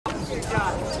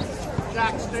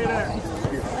Jack, stay there.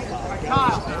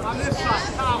 Kyle, on this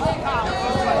side. Kyle, over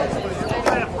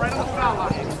left, right on the foul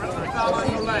line. Right on the foul line,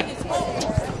 your left.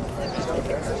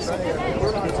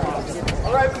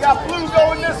 All right, we got blue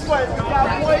going this way. We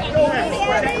got white going this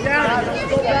way. Check down.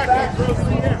 Go back.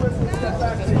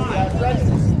 Ready?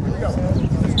 Here we go.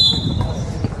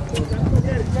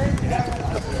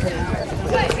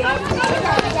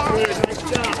 Nice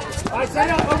job. All right, set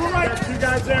up. Over right. Two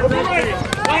guys there. Over right.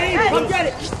 Lane, come get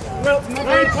it. Well,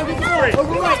 Lane, come get the ball.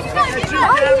 Over right. That's you,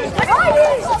 Gavin.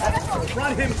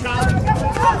 Run him, Colin.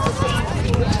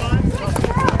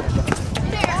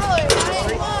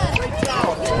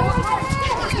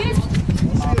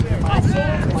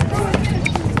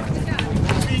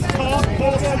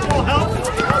 Help.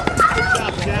 Good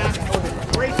job, Jack.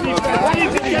 Great defense.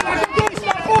 Easy, Jack.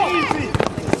 Easy.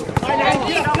 All right, now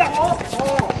get up.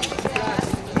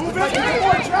 Move it. One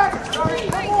more, Jack.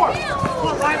 One more. Come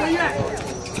on, Ryan, where you at?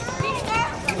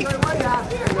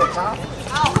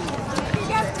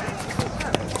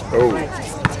 Oh.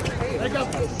 Leg up.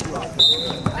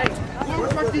 Hey,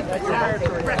 where's my defense?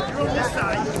 Brett, you're on this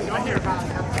side. Right here.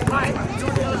 Ryan, you're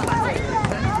on the other side.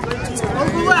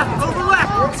 Over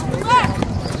left.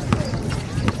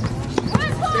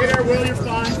 Stay there, Will, you're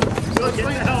fine. Good, get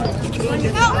the help. Good,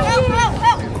 get the help.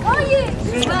 Oh, yeah.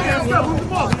 Move the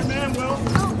ball. Good man, Will.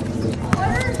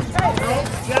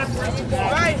 Jack.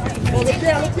 All right. Well, look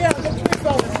down. Look quick,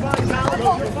 fellas. It's fine,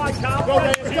 Kyle. You're fine, Kyle. Go,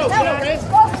 Reyes. Go, Reyes.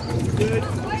 Good.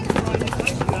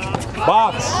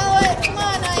 Box. Come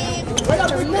on, Naeem.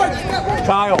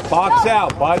 Kyle, box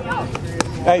out, bud.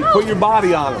 Hey, put your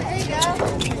body on him. There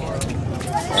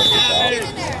you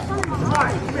go. All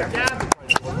right, come here, Gavin.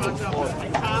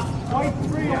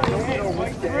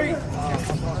 White three.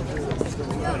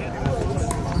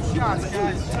 Shots,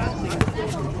 guys.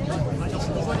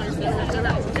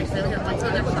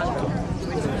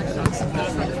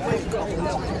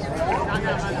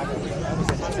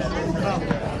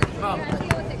 Come.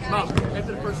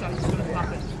 After the first shot, he's going to pop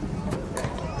it.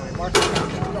 Mark it.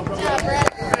 Yeah,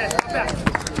 Brett. Back.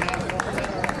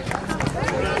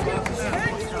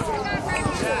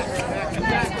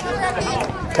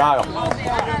 Kyle,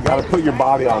 you gotta put your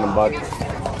body on him, bud.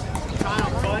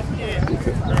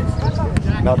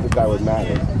 Not that that would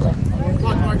matter.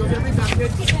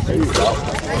 There you go.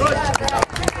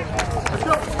 Let's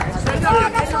go. Stand up.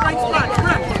 Take the right spot.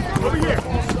 Correct. Over here.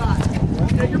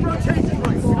 Take your rotation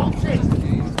right. Don't chase.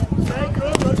 Stay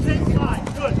good. Rotate side.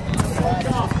 Good.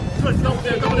 Good. Go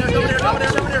there. Go there.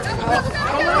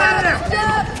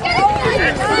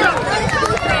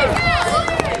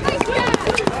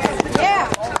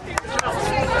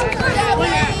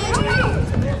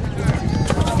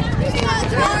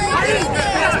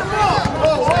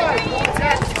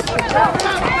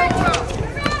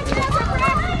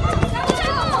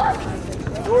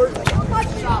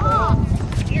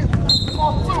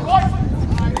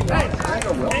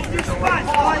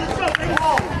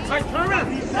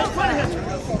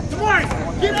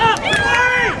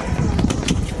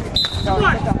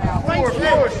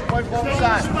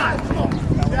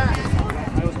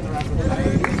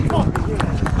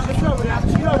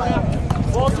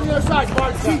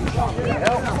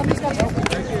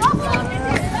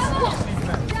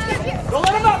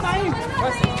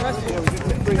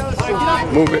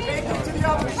 Move it.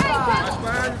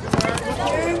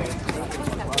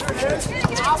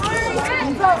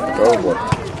 Go for it.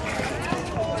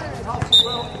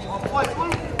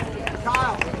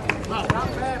 Kyle. Not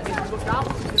bad. Look out.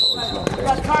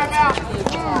 Got time out.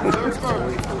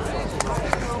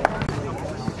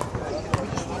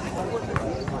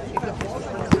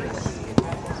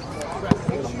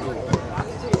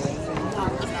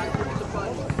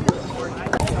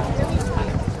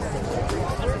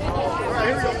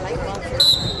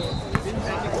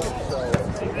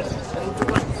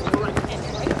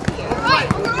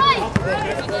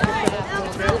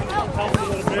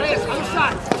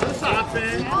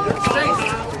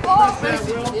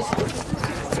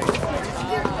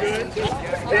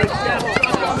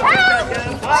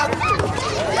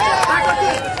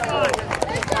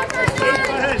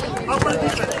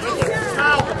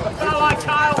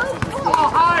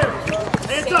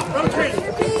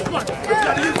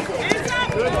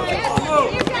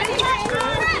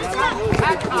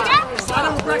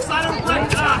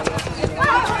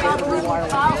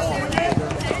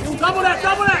 Double that!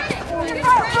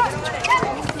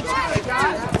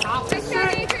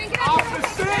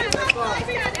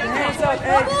 Hands up,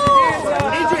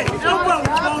 Adrian, elbow,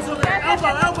 goes over there.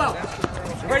 Elbow.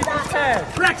 Ready for pass.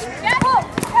 Rex.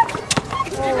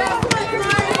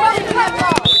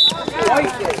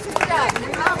 White.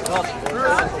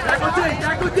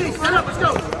 Good D. Set up. Let's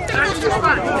go. Back to your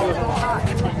spot.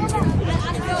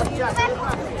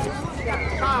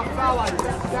 Kyle, foul line.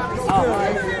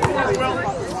 Will.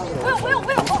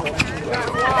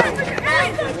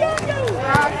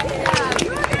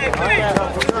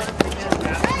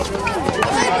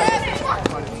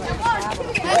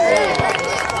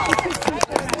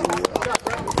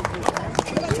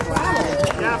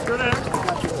 After that.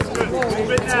 Good.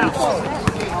 Move it now.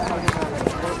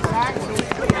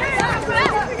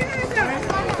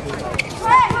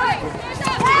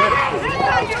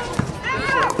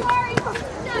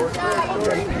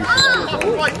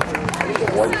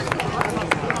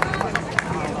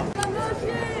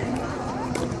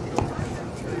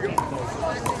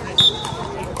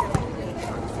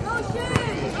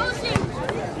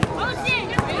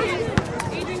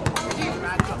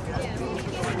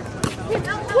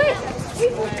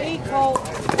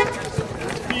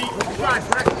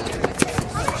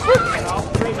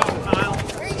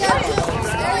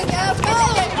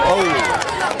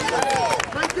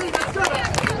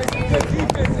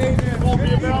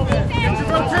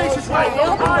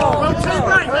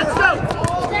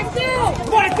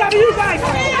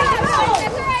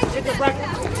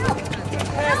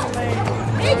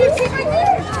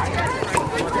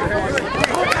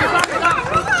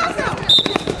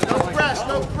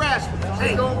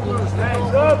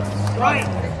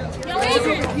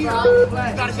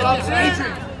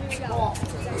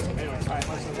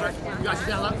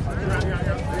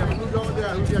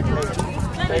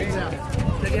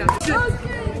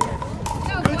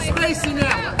 Good spacing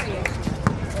now.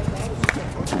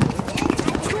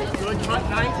 Good cut,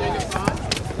 nice.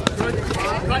 Good.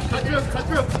 Cut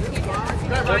through.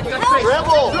 Good, Ryan, you got space.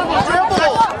 Dribble.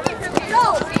 Go.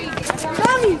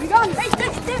 Tommy, we got him. Hey,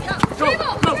 Go, to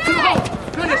the hole.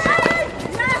 Finish.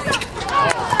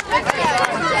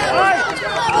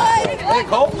 Hey,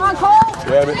 Cole. Come on, Cole.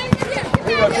 Grab it. Here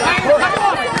you go, Jack.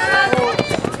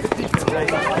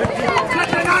 Cut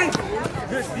the knife.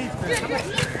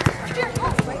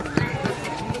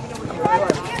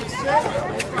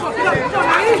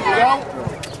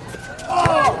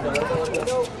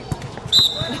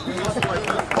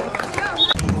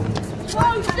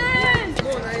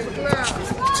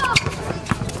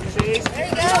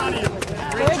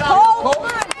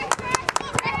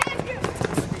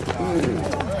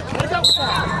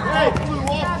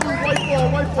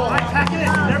 White ball. Pack it in.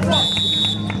 There, ball.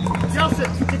 Jelson,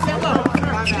 get down low.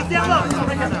 Get down low.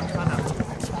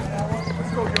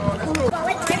 Let's go, John.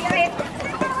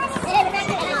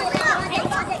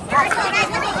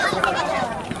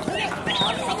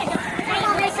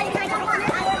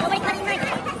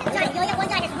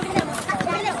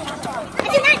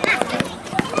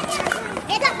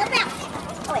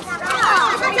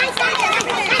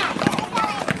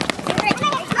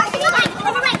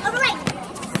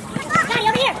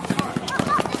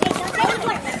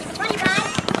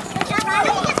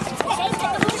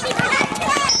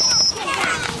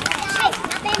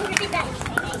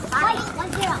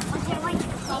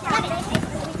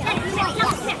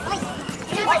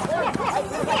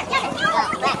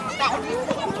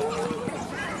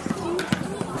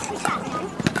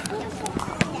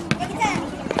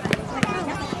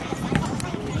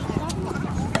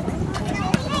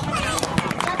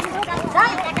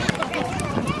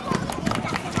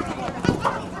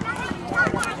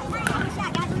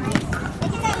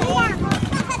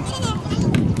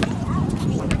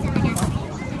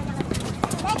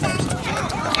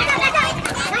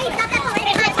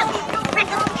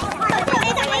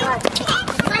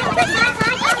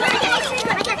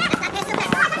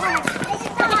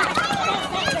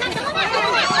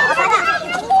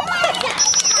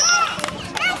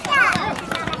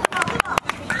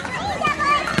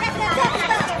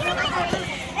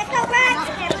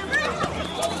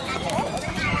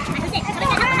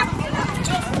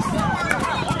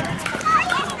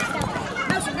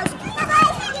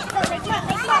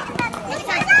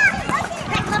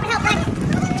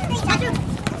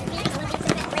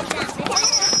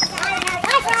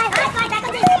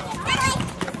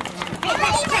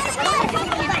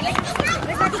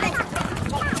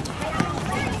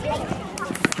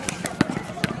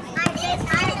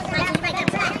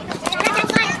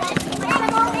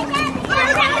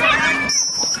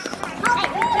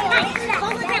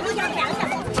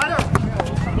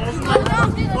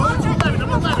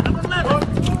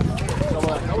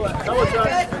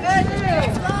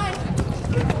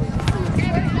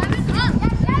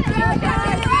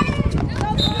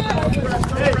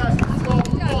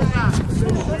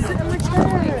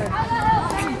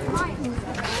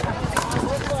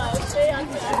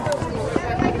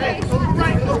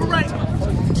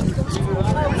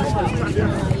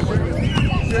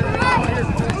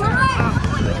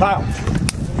 Kyle.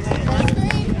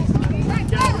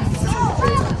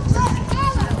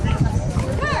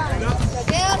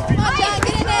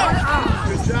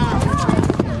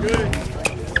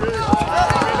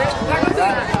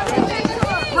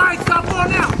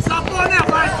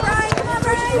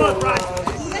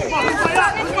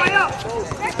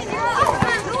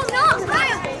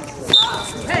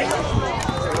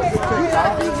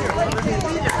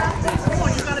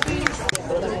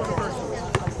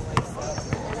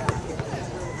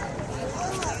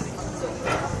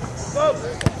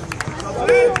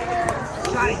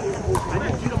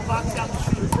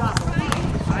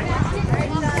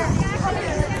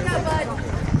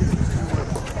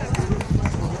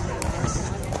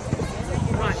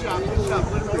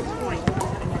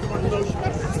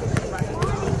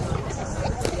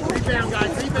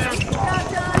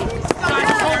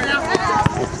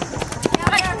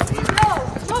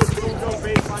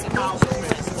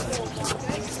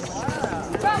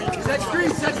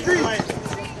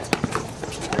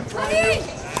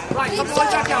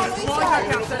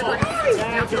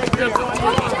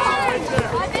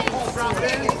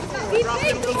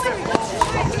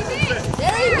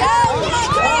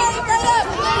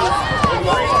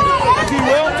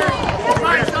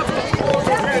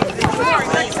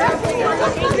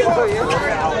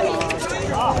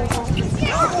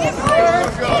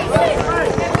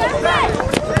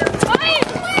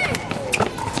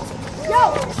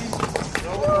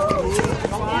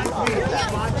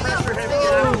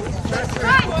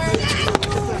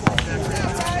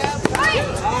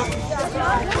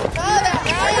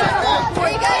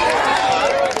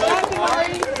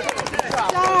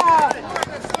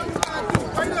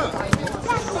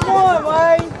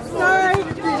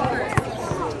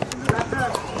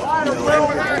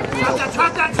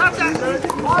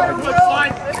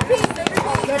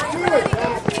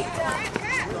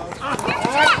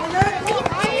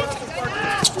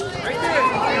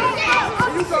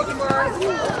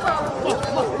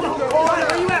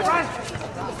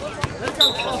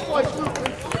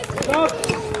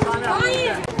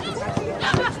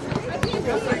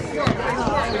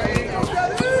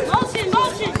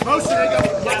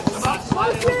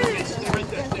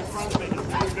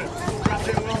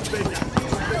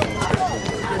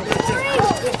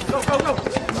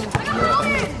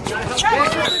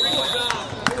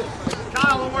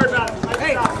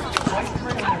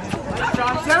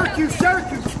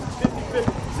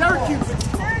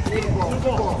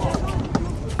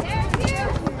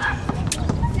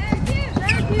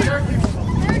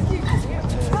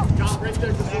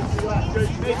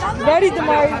 Ready,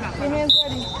 Damari. Your hands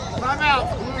ready. Time out.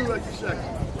 Blue, like a second.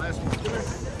 Last one.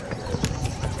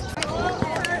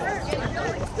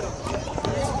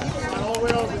 All the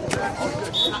way over the back. On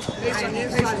the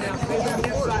inside now. On the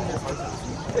inside now.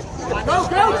 Go,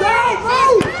 go, go!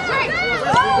 Move!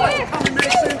 Coming,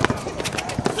 Mason.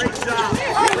 Great job.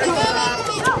 Great job.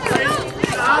 Great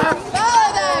job.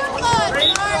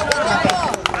 Great job.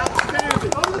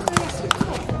 Outstanding.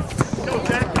 Go,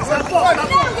 Jack. Get the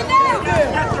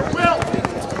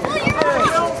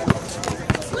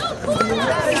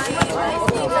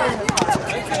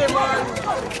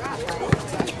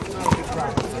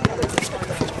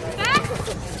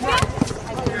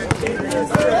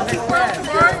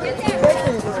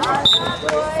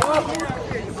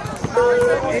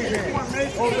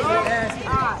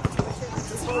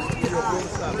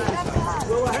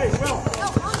will. Hey, Will.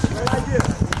 Great idea.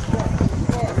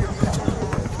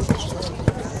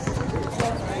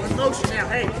 Motion now.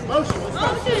 Hey, motion. Let's go.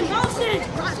 Motion.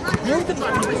 Move the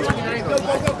button. Go,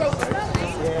 go, go, go.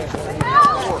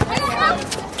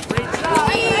 Great job.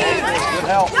 Good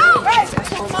help.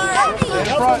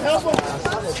 Help him.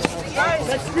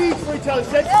 Set speed for each other.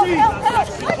 Set speed.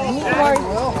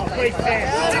 Great pass.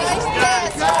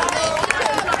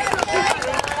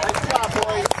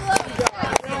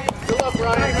 Good luck,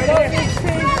 Ryan.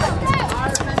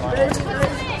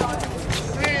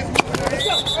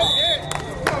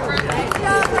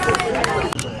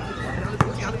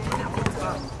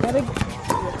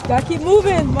 Gotta keep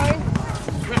moving, Mike.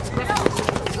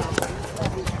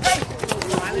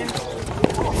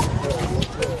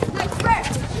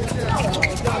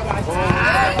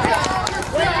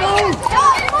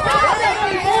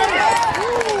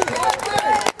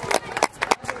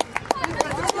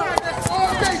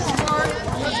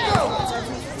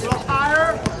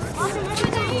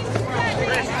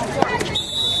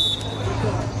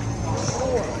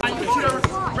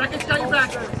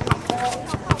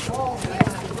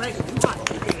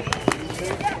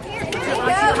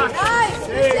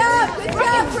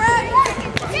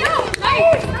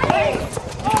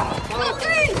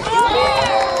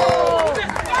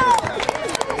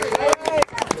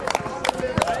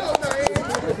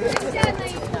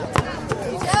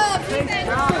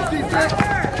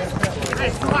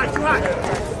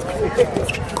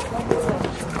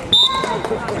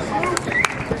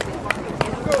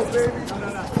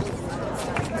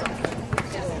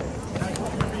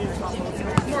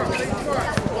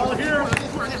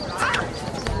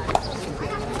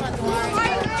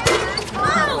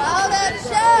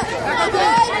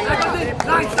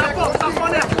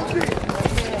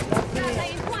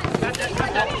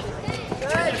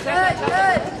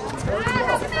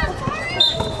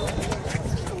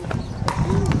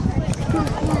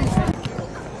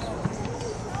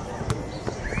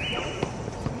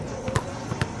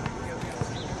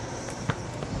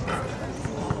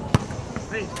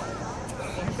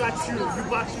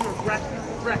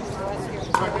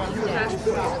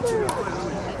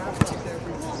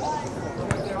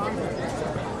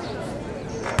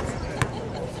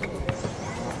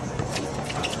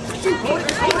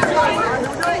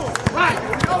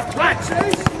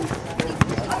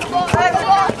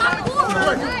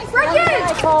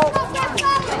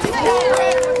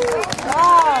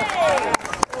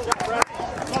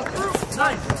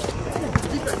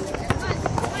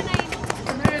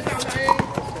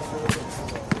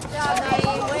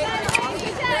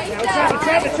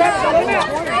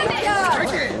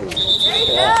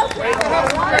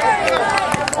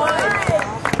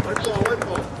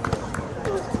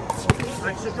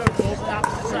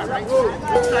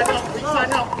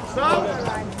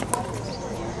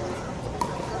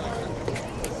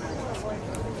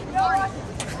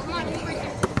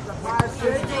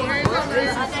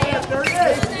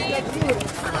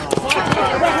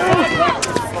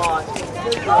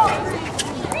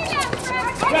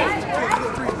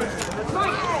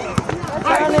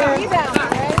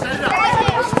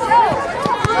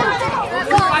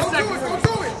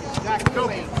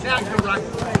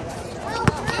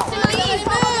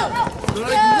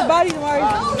 Body,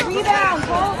 Damari. Rebound,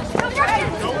 Paul. Good job,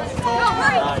 Brendan.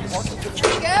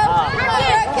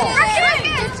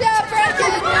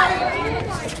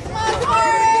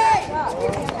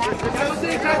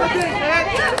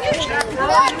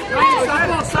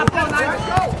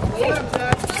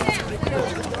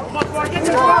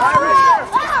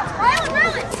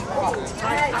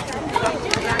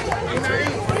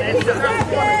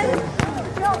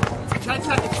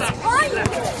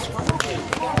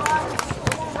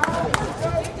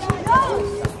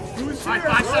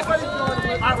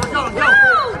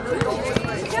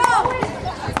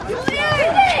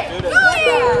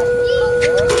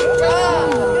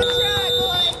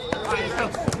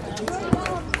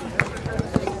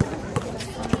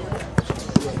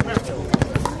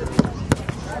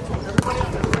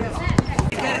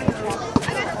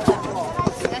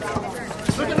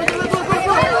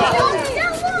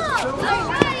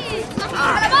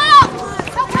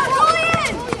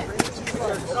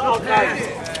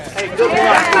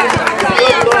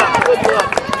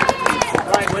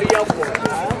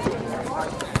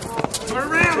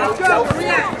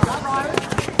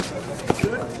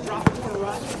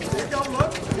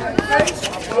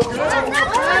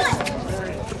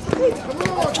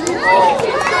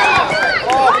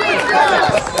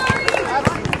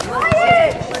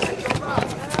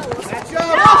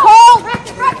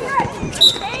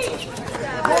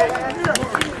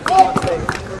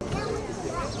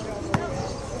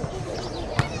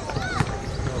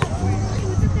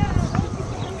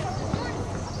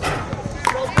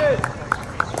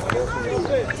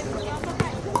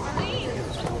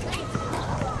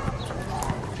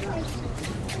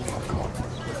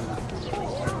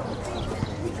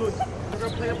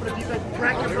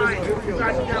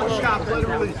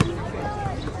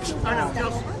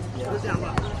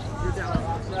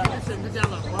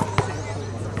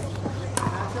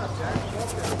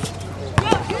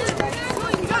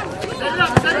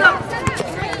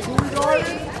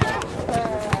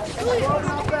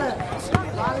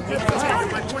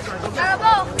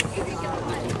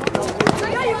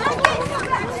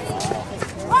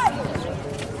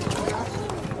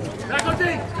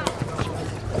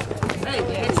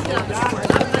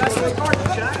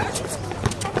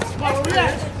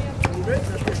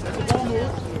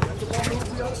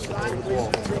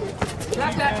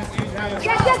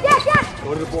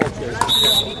 Go to the ball, Chase.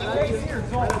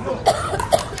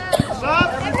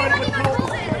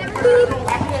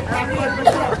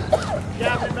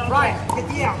 Ryan, get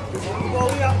the out. Ball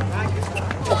up.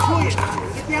 Julian,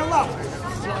 get down low.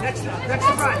 Next to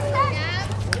Ryan.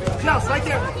 Jones, right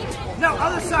there. No,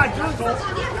 other side, Jones.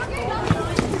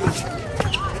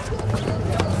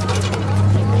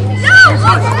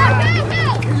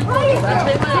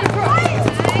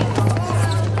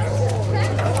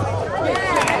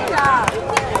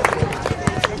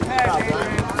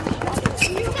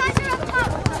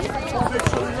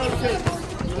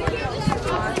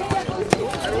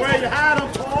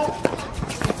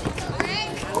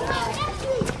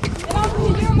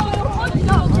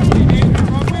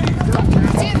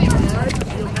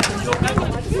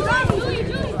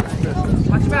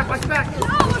 Watch back, watch back.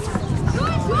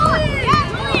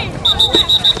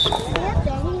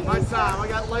 My time, I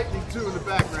got lightning too in the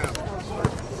background.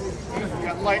 We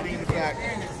got lightning in the back.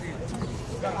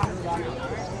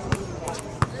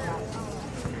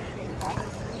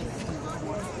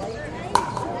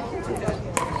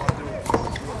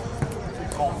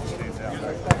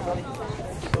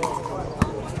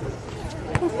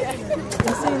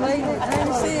 You see lightning? I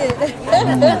didn't see it.